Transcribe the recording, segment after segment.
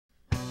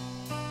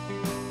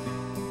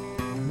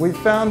We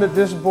found that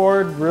this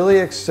board really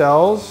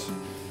excels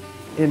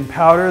in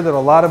powder that a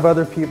lot of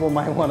other people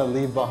might want to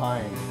leave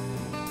behind.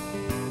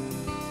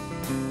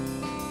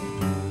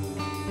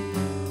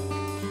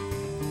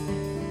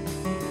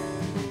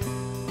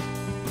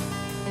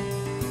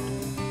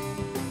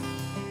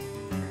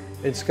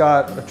 It's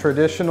got a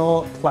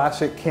traditional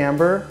classic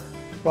camber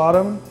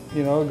bottom,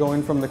 you know,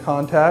 going from the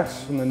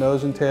contacts from the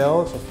nose and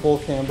tail. It's a full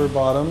camber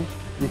bottom.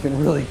 You can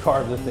really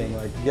carve the thing,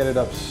 like get it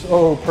up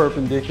so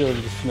perpendicular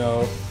to the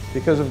snow.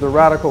 Because of the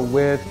radical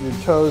width, your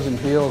toes and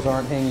heels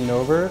aren't hanging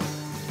over.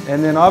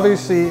 And then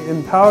obviously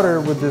in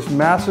powder, with this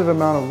massive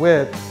amount of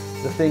width,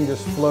 the thing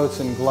just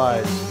floats and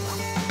glides.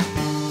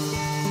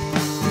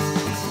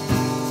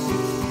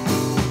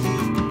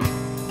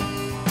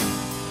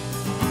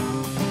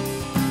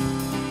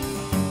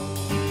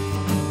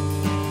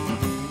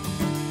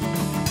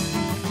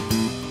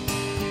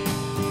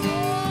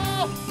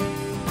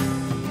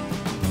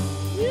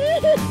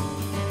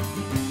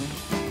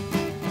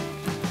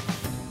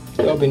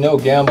 There'll be no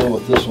gamble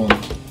with this one.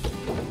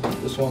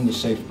 This one's a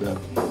safe bet.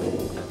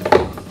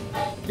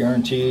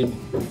 Guaranteed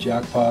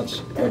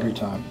jackpots every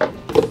time.